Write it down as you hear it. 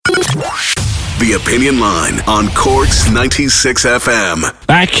The Opinion Line on Cork's 96 FM.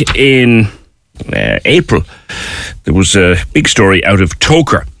 Back in April, there was a big story out of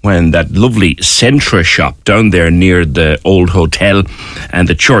Toker when that lovely Centra shop down there near the old hotel and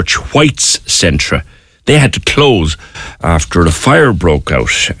the church, White's Centra, they had to close after a fire broke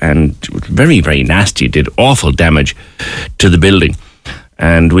out, and it was very, very nasty. It did awful damage to the building,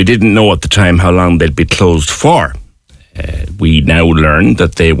 and we didn't know at the time how long they'd be closed for. We now learn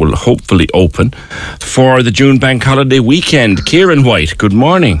that they will hopefully open for the June bank holiday weekend. Kieran White, good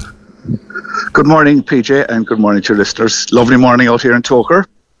morning. Good morning, PJ, and good morning to your listeners. Lovely morning out here in Toker.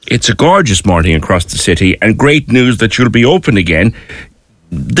 It's a gorgeous morning across the city, and great news that you'll be open again.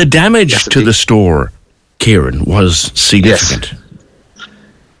 The damage to the store, Kieran, was significant.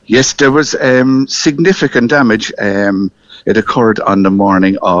 Yes, there was significant damage. It occurred on the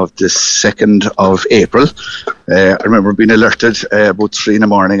morning of the 2nd of April. I remember being alerted about 3 in the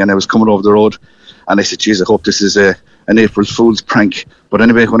morning, and I was coming over the road, and I said, geez, I hope this is an April Fool's prank. But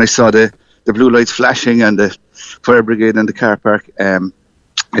anyway, when I saw the blue lights flashing and the fire brigade in the car park,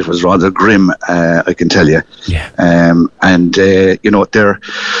 it was rather grim, I can tell you. Yeah. Their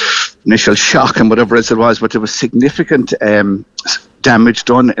initial shock and whatever else it was, but there was significant damage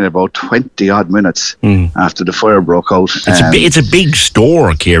done in about 20 odd minutes after the fire broke out. It's a big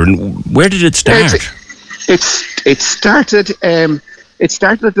store, Kieran. Where did it start? It started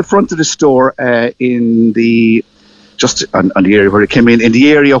at the front of the store just on the area where it came in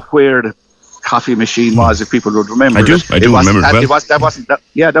the area where the coffee machine was, if people would remember. I do remember it well. That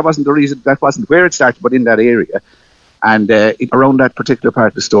wasn't the reason, that wasn't where it started, but in that area. And around that particular part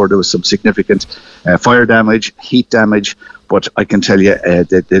of the store, there was some significant fire damage, heat damage, but I can tell you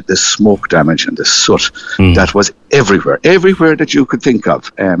the smoke damage and the soot, that was everywhere that you could think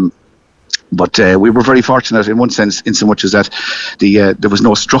of. But we were very fortunate in one sense, in so much as that there was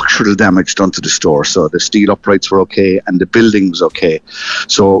no structural damage done to the store. So the steel uprights were okay and the building was okay.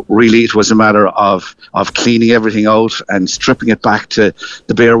 So really it was a matter of cleaning everything out and stripping it back to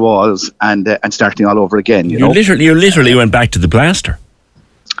the bare walls and starting all over again. You literally went back to the plaster.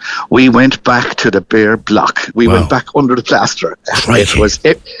 We went back to the bare block. We went back under the plaster.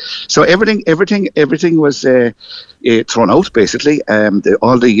 So everything was thrown out, basically.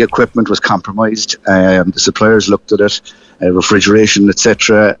 All the equipment was compromised. The suppliers looked at it, refrigeration,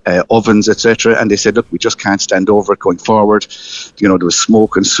 etc., ovens, etc., and they said, look, we just can't stand over it going forward. There was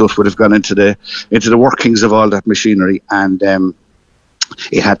smoke and soot would have gone into the workings of all that machinery, and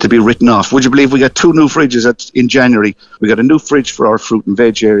it had to be written off. Would you believe we got 2 new fridges in January? We got a new fridge for our fruit and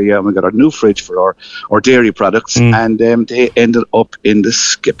veg area, and we got a new fridge for our dairy products, and they ended up in the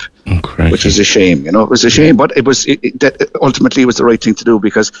skip, which is a shame. It was a shame, but that ultimately it was the right thing to do,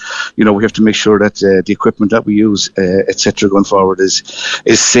 because we have to make sure that the equipment that we use, etc., going forward is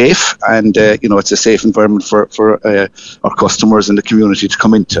safe, and it's a safe environment for our customers and the community to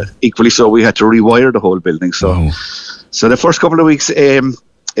come into. Equally so, we had to rewire the whole building. So the first couple of weeks, it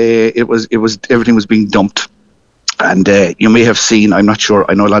was everything was being dumped, and you may have seen. I'm not sure.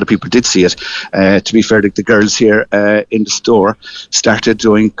 I know a lot of people did see it. To be fair, the girls here in the store started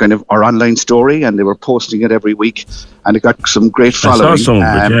doing kind of our online story, and they were posting it every week, and it got some great following. I saw some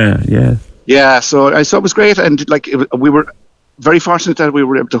of it, yeah. So I saw it was great, and we were very fortunate that we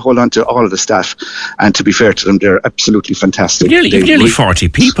were able to hold on to all of the staff, and to be fair to them, they're absolutely fantastic. Nearly 40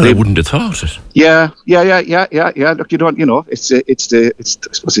 people. I wouldn't have thought it. Yeah. Look, it's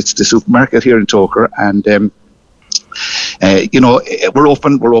the supermarket here in Toker, and we're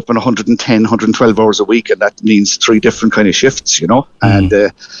open 110, 112 hours a week, and that means 3 different kind of shifts, and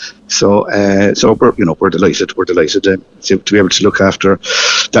so we're delighted. We're delighted to be able to look after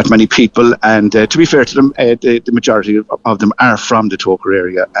that many people, and to be fair to them, the majority of them are from the Toker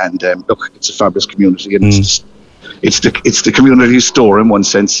area, and look, it's a fabulous community, and it's the community store in one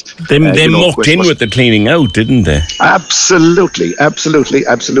sense. They mucked in with the cleaning out, didn't they? Absolutely,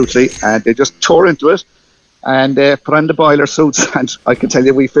 and they just tore into it and put on the boiler suits, and I can tell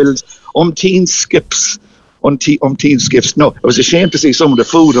you we filled umpteen skips. No, it was a shame to see some of the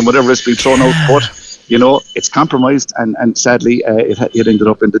food and whatever has been thrown out, but it's compromised, and sadly it ended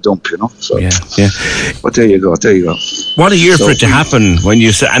up in the dump. So yeah. But there you go. What a year for it to happen when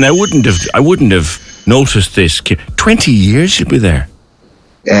you said, and I wouldn't have noticed this. 20 years you'll be there.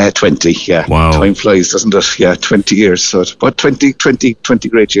 20, yeah. Wow. Time flies, doesn't it? Yeah, 20 years. So, but 20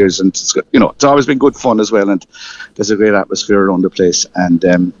 great years, and it's always been good fun as well, and there's a great atmosphere around the place, and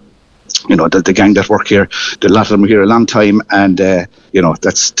the gang that work here, a lot of them are here a long time, and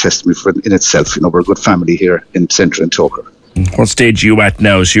that's testimony in itself. We're a good family here in Centra and Toker. What stage are you at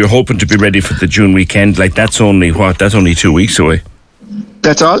now? So you're hoping to be ready for the June weekend? That's only 2 weeks away.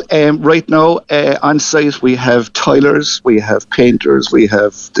 That's all. Right now, on site, we have tilers, we have painters, we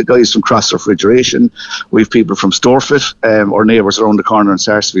have the guys from Cross Refrigeration, we have people from Storefit, our neighbours around the corner on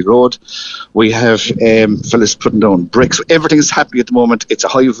Sarsfield Road. We have fellas putting down bricks. Everything's happy at the moment. It's a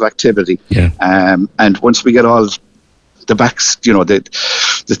hive of activity. Yeah. And once we get all the backs,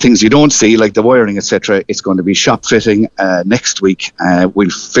 the things you don't see, like the wiring, etc., it's going to be shop fitting next week. We'll,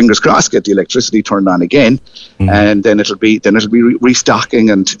 fingers crossed, get the electricity turned on again, and then it'll be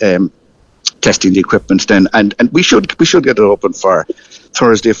restocking and testing the equipment then, and we should get it open for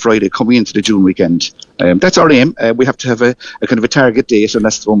Thursday, Friday, coming into the June weekend. That's our aim. We have to have a kind of a target date, and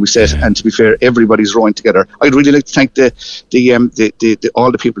that's the one we set. And to be fair, everybody's rowing together. I'd really like to thank the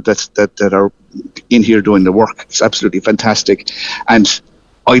all the people that are in here doing the work. It's absolutely fantastic, and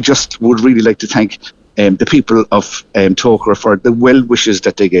I just would really like to thank the people of Togher for the well wishes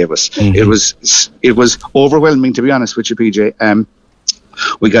that they gave us. It was overwhelming, to be honest with you, PJ.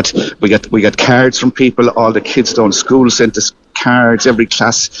 We got cards from people. All the kids down school sent us cards. Every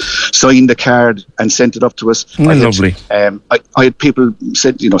class signed the card and sent it up to us. Lovely. I had people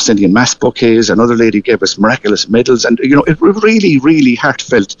sending in mass bouquets. Another lady gave us miraculous medals, and it was really, really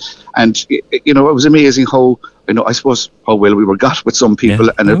heartfelt. And it was amazing how. I suppose how well we were got with some people,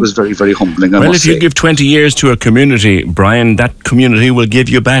 and it was very, very humbling. Well, if you give 20 years to a community, Brian, that community will give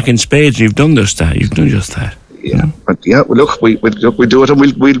you back in spades. You've done just that. Yeah, but look, we do it, and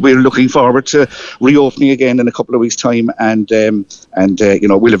we're looking forward to reopening again in a couple of weeks' time, and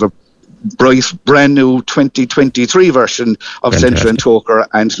we'll have a bright, brand new 2023 version of Centra and Togher,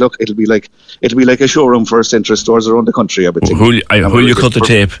 and look, it'll be like a showroom for Centra stores around the country. I would think. Who'll you cut the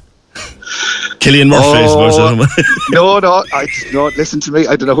tape? Killian Murphy, I suppose. No, listen to me.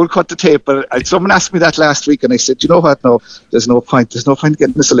 I don't know who'll cut the tape, but someone asked me that last week, and I said, you know what? No, there's no point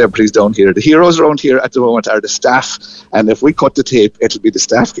getting the celebrities down here. The heroes around here at the moment are the staff, and if we cut the tape, it'll be the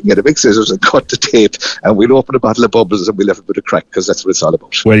staff can get a big scissors and cut the tape, and we'll open a bottle of bubbles and we'll have a bit of crack, because that's what it's all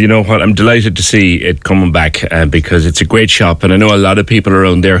about. Well, you know what? I'm delighted to see it coming back because it's a great shop, and I know a lot of people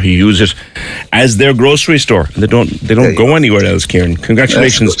around there who use it as their grocery store. They don't go anywhere else, Kieran.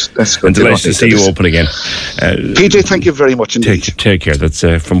 Congratulations. That's good. And delighted to see you open again. PJ, thank you very much indeed. Take care. That's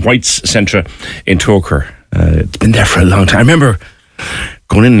from White's Centra in Togher. It's been there for a long time. I remember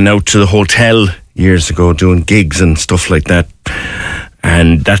going in and out to the hotel years ago doing gigs and stuff like that,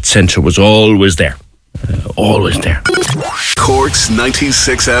 and that Centra was always there. Always there. Cork's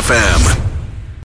 96 FM.